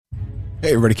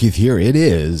Hey everybody, Keith here. It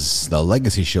is The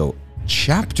Legacy Show,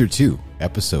 Chapter 2,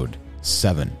 Episode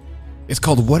 7. It's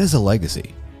called What is a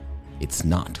Legacy? It's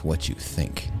not what you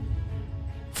think.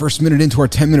 First minute into our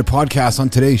 10-minute podcast on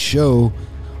today's show,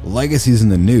 Legacies in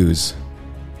the News.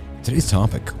 Today's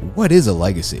topic, what is a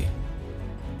legacy?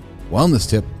 Wellness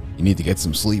tip, you need to get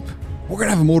some sleep. We're going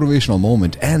to have a motivational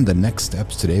moment, and the next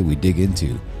steps today we dig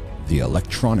into the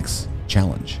electronics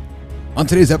challenge. On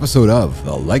today's episode of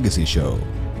The Legacy Show.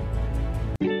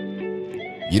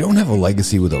 You don't have a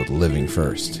legacy without living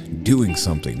first, doing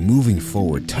something, moving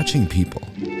forward, touching people.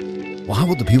 Well, how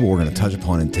about the people we're going to touch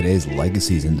upon in today's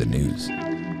Legacies in the News?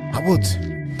 How about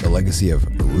the legacy of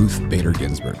Ruth Bader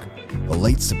Ginsburg, the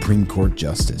late Supreme Court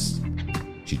Justice?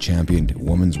 She championed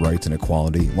women's rights and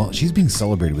equality. Well, she's being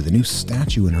celebrated with a new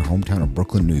statue in her hometown of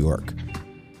Brooklyn, New York.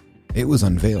 It was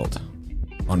unveiled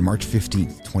on March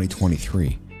 15th,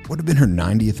 2023. Would have been her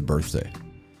 90th birthday.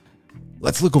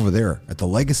 Let's look over there at the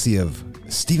legacy of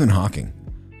Stephen Hawking,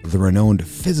 the renowned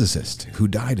physicist who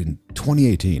died in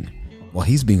 2018. While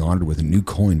he's being honored with a new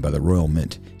coin by the Royal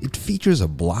Mint, it features a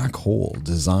black hole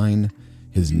design,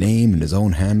 his name in his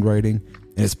own handwriting,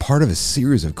 and it's part of a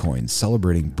series of coins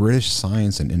celebrating British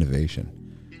science and innovation.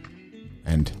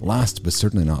 And last but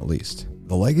certainly not least,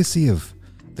 the legacy of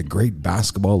the great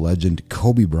basketball legend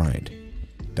Kobe Bryant.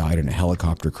 Died in a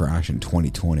helicopter crash in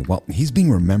 2020. Well, he's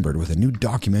being remembered with a new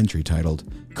documentary titled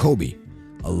Kobe,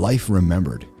 A Life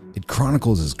Remembered. It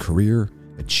chronicles his career,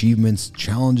 achievements,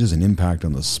 challenges, and impact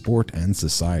on the sport and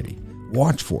society.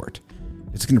 Watch for it.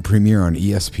 It's going to premiere on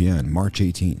ESPN March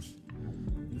 18th.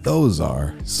 Those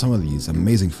are some of these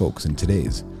amazing folks in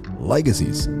today's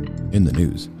Legacies in the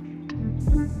News.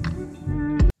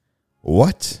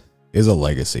 What is a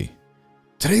legacy?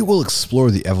 Today we'll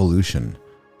explore the evolution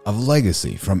of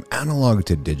legacy from analog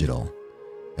to digital,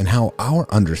 and how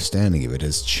our understanding of it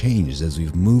has changed as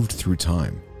we've moved through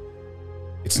time.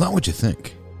 It's not what you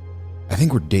think. I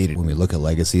think we're dated when we look at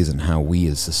legacies and how we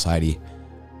as society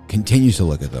continue to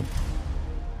look at them.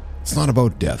 It's not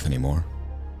about death anymore.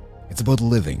 It's about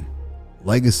living.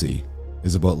 Legacy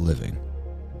is about living.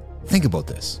 Think about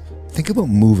this. Think about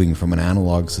moving from an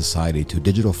analog society to a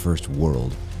digital-first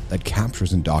world that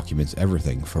captures and documents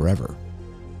everything forever.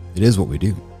 It is what we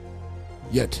do.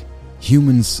 Yet,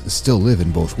 humans still live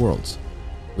in both worlds,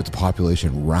 with the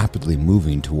population rapidly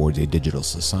moving towards a digital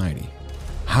society.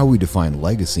 How we define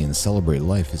legacy and celebrate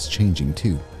life is changing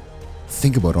too.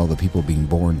 Think about all the people being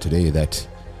born today that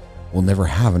will never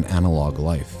have an analog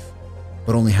life,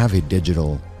 but only have a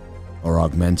digital or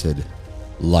augmented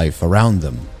life around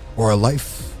them, or a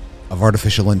life of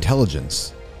artificial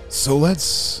intelligence. So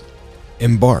let's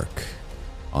embark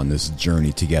on this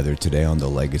journey together today on The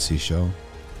Legacy Show,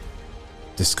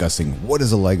 discussing what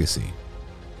is a legacy,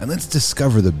 and let's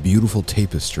discover the beautiful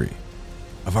tapestry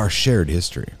of our shared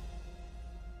history.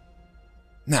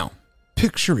 Now,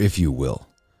 picture, if you will,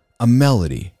 a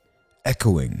melody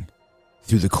echoing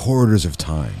through the corridors of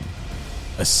time,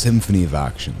 a symphony of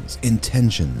actions,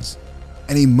 intentions,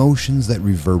 and emotions that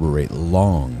reverberate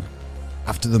long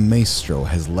after the maestro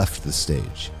has left the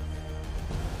stage.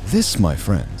 This, my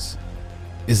friends,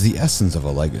 is the essence of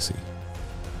a legacy.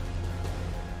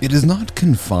 It is not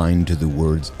confined to the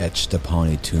words etched upon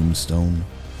a tombstone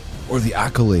or the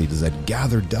accolades that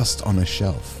gather dust on a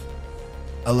shelf.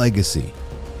 A legacy,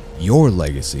 your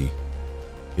legacy,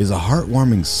 is a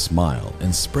heartwarming smile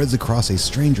and spreads across a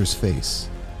stranger's face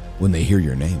when they hear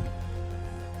your name.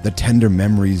 The tender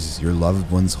memories your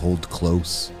loved ones hold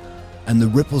close, and the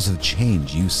ripples of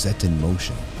change you set in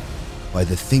motion by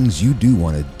the things you do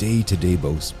on a day-to-day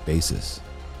basis.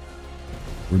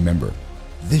 Remember,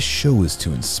 this show is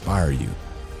to inspire you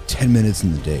 10 minutes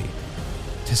in the day,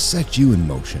 to set you in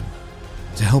motion,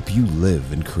 to help you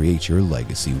live and create your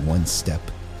legacy one step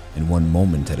and one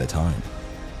moment at a time.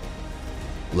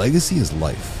 Legacy is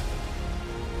life.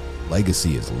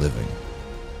 Legacy is living.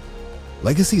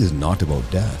 Legacy is not about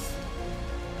death.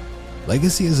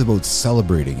 Legacy is about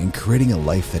celebrating and creating a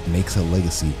life that makes a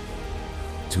legacy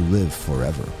to live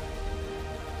forever.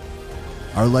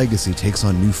 Our legacy takes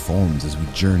on new forms as we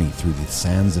journey through the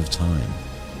sands of time.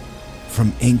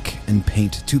 From ink and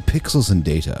paint to pixels and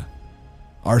data,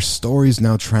 our stories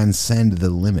now transcend the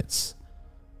limits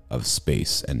of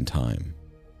space and time.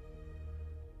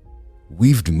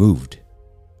 We've moved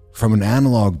from an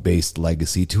analog-based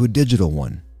legacy to a digital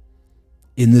one.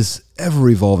 In this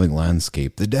ever-evolving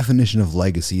landscape, the definition of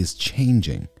legacy is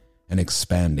changing and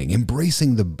expanding,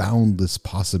 embracing the boundless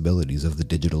possibilities of the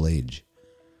digital age.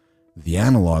 The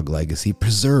analog legacy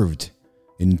preserved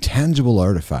intangible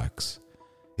artifacts.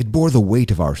 It bore the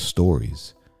weight of our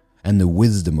stories and the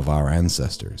wisdom of our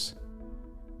ancestors.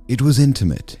 It was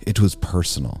intimate, it was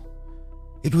personal,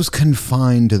 it was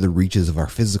confined to the reaches of our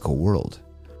physical world.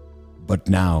 But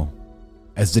now,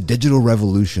 as the digital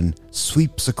revolution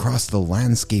sweeps across the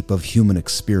landscape of human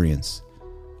experience,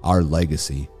 our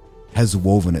legacy has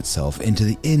woven itself into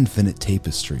the infinite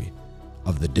tapestry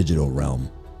of the digital realm.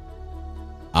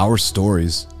 Our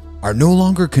stories are no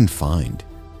longer confined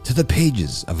to the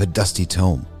pages of a dusty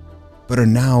tome, but are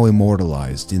now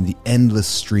immortalized in the endless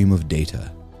stream of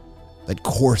data that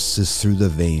courses through the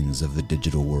veins of the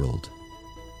digital world.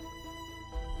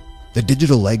 The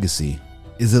digital legacy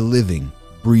is a living,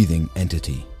 breathing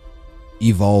entity,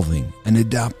 evolving and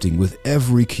adapting with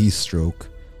every keystroke,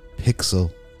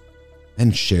 pixel,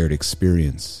 and shared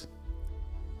experience.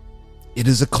 It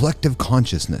is a collective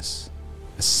consciousness,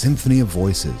 a symphony of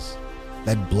voices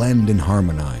that blend and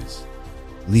harmonize,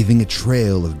 leaving a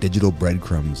trail of digital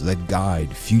breadcrumbs that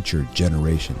guide future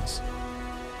generations.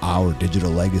 Our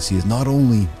digital legacy is not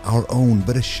only our own,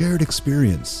 but a shared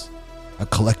experience, a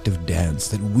collective dance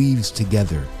that weaves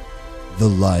together the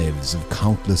lives of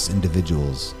countless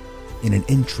individuals in an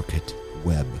intricate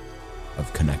web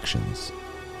of connections.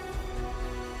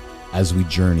 As we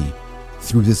journey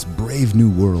through this brave new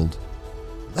world,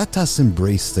 let us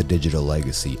embrace the digital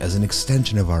legacy as an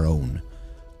extension of our own,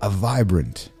 a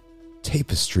vibrant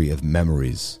tapestry of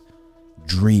memories,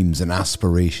 dreams, and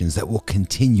aspirations that will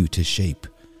continue to shape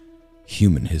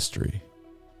human history.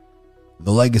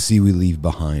 The legacy we leave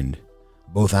behind,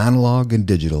 both analog and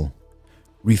digital,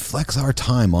 reflects our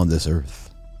time on this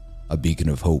earth, a beacon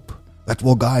of hope that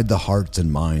will guide the hearts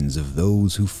and minds of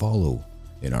those who follow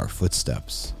in our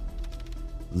footsteps.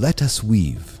 Let us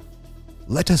weave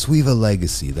a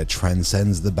legacy that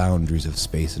transcends the boundaries of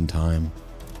space and time,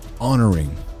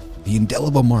 honoring the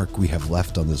indelible mark we have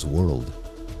left on this world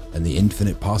and the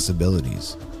infinite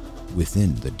possibilities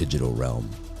within the digital realm.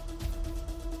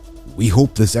 We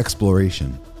hope this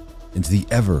exploration into the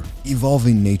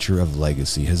ever-evolving nature of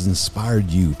legacy has inspired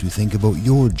you to think about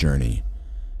your journey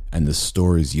and the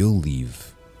stories you'll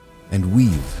leave and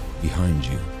weave behind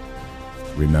you.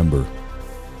 Remember,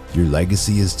 your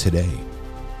legacy is today.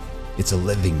 It's a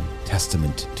living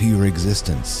testament to your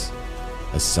existence,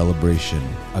 a celebration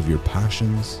of your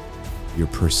passions, your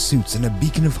pursuits, and a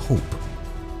beacon of hope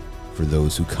for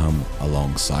those who come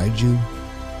alongside you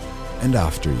and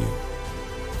after you.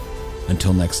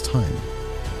 Until next time,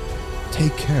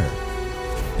 take care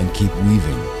and keep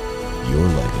weaving your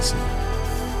legacy.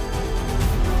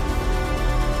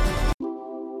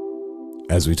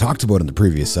 As we talked about in the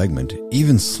previous segment,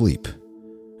 even sleep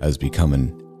has become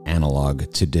an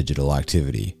analog to digital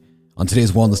activity. On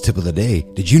today's wellness tip of the day,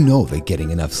 did you know that getting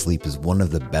enough sleep is one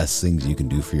of the best things you can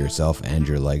do for yourself and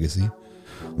your legacy?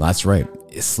 Well, that's right.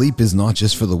 Sleep is not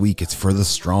just for the weak, it's for the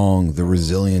strong, the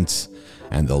resilient,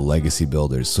 and the legacy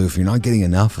builders. So if you're not getting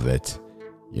enough of it,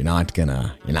 you're not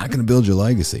gonna build your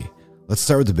legacy. Let's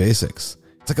start with the basics.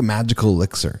 It's like a magical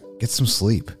elixir. Get some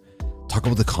sleep. Talk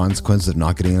about the consequences of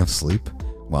not getting enough sleep.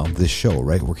 Well, this show,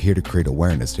 right? We're here to create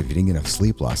awareness. If you didn't get enough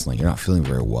sleep last night, you're not feeling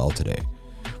very well today,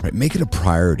 right? Make it a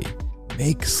priority.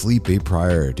 Make sleep a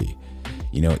priority.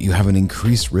 You know, you have an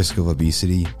increased risk of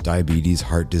obesity, diabetes,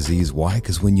 heart disease. Why?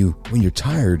 Because when you're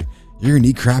tired, you're gonna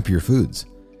eat crappier foods.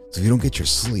 So if you don't get your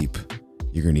sleep,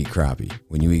 you're gonna eat crappy.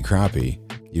 When you eat crappy,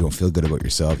 you don't feel good about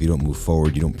yourself. You don't move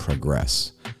forward. You don't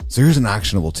progress. So here's an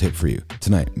actionable tip for you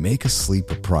tonight. Make a sleep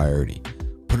a priority.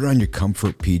 Put it on your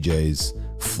comfort PJs.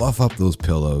 Fluff up those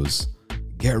pillows.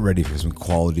 Get ready for some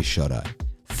quality shut-eye.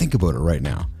 Think about it right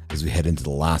now as we head into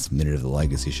the last minute of the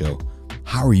Legacy Show.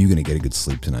 How are you going to get a good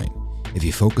sleep tonight? If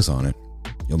you focus on it,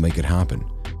 you'll make it happen.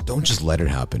 Don't just let it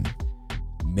happen.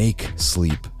 Make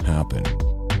sleep happen.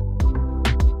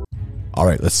 All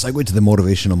right, let's segue to the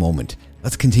motivational moment.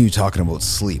 Let's continue talking about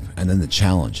sleep and then the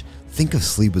challenge. Think of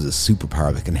sleep as a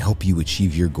superpower that can help you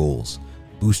achieve your goals,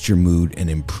 boost your mood, and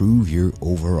improve your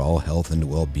overall health and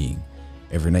well-being.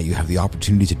 Every night you have the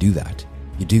opportunity to do that.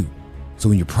 You do. So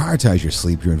when you prioritize your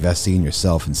sleep, you're investing in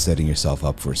yourself and setting yourself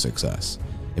up for success.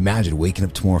 Imagine waking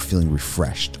up tomorrow feeling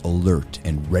refreshed, alert,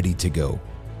 and ready to go.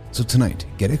 So tonight,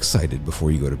 get excited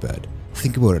before you go to bed.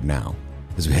 Think about it now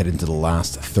as we head into the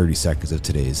last 30 seconds of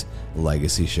today's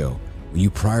Legacy Show. When you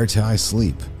prioritize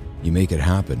sleep, you make it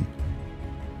happen,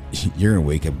 you're going to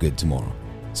wake up good tomorrow.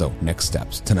 So next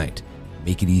steps tonight.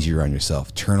 Make it easier on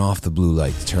yourself. Turn off the blue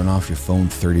lights. Turn off your phone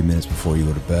 30 minutes before you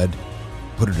go to bed.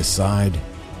 Put it aside.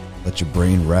 Let your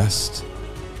brain rest.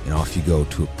 And off you go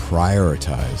to a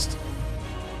prioritized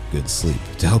good sleep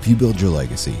to help you build your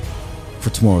legacy for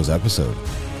tomorrow's episode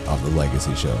of The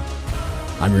Legacy Show.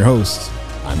 I'm your host.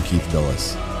 I'm Keith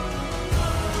Billis.